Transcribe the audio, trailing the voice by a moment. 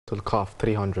Kahf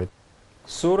 300.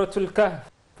 Surah Al-Kahf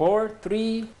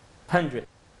 4300.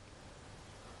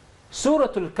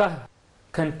 Surah Al-Kahf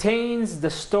contains the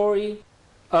story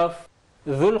of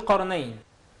Dhul Qarnayn,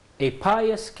 a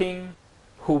pious king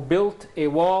who built a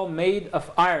wall made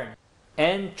of iron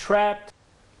and trapped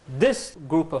this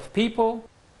group of people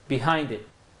behind it.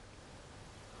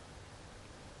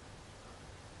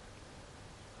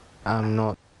 I'm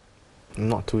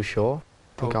not too sure.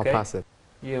 I think I'll pass it.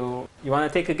 You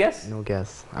want to take a guess? No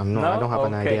guess. I'm not. No? I don't have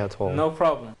an Okay. idea at all. No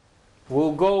problem.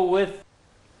 We'll go with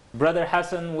Brother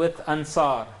Hassan with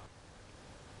Ansar.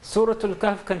 Surah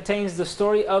Al-Kahf contains the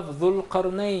story of Dhul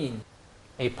Qarnayn,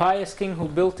 a pious king who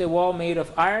built a wall made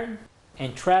of iron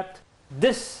and trapped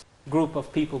this group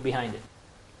of people behind it.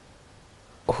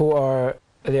 Who are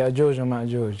the Ya'juj and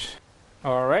Ma'juj?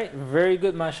 Alright, very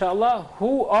good, mashallah.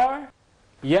 Who are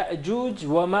Ya'juj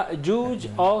wa Ma'juj,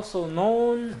 also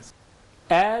known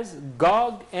as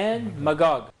Gog and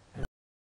Magog?